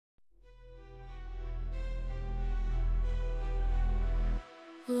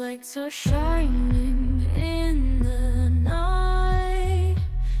Lights are shining in the night.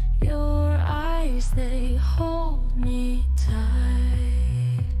 Your eyes, they hold me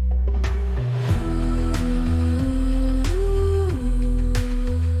tight. Ooh,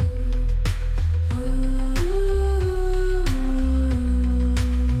 ooh.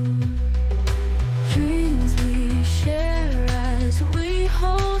 Dreams we share as we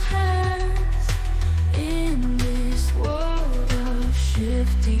hold hands in this world of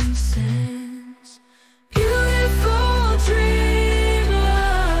shifting sands. Beautiful dreamer,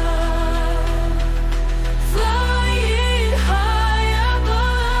 flying high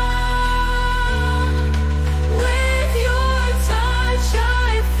above. With your touch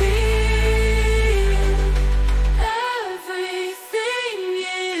I feel everything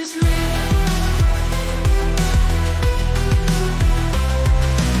is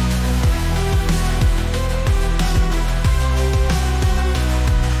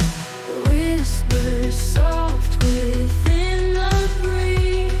whispers soft within the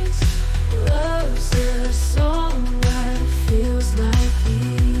breeze. Love's a song that feels like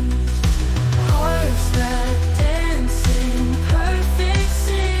ease. Hearts that dance in perfect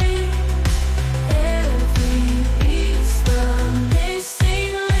sync. Every beat's the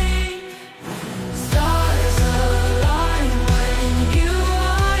missing link. Stars align when you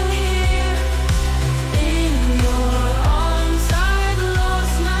are near. In your arms I've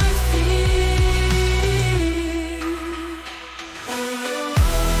lost my fear.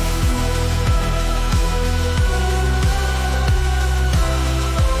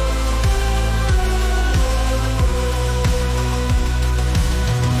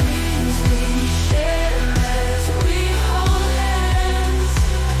 Dreams we share as we hold hands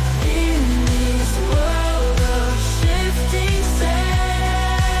in this world of shifting sands.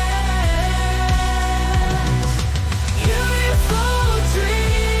 Beautiful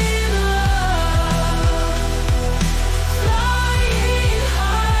dreamer, flying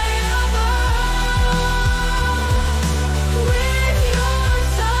high above. With your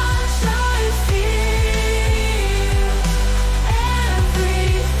touch I feel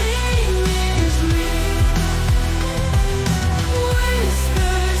everything is real.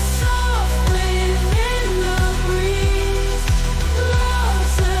 Whispers soft within the breeze.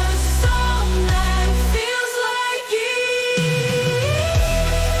 Love's a song that feels like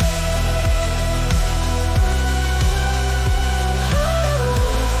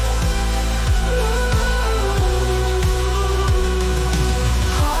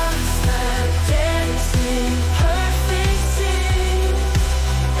hearts that dance in perfect sync.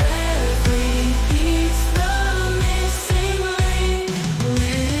 Every beat's the missing link.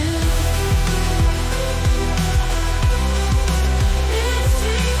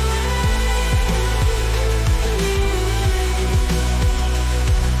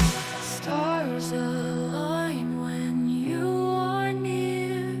 Stars align when you are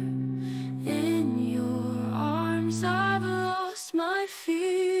near. In your arms I've lost my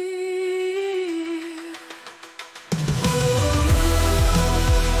fear.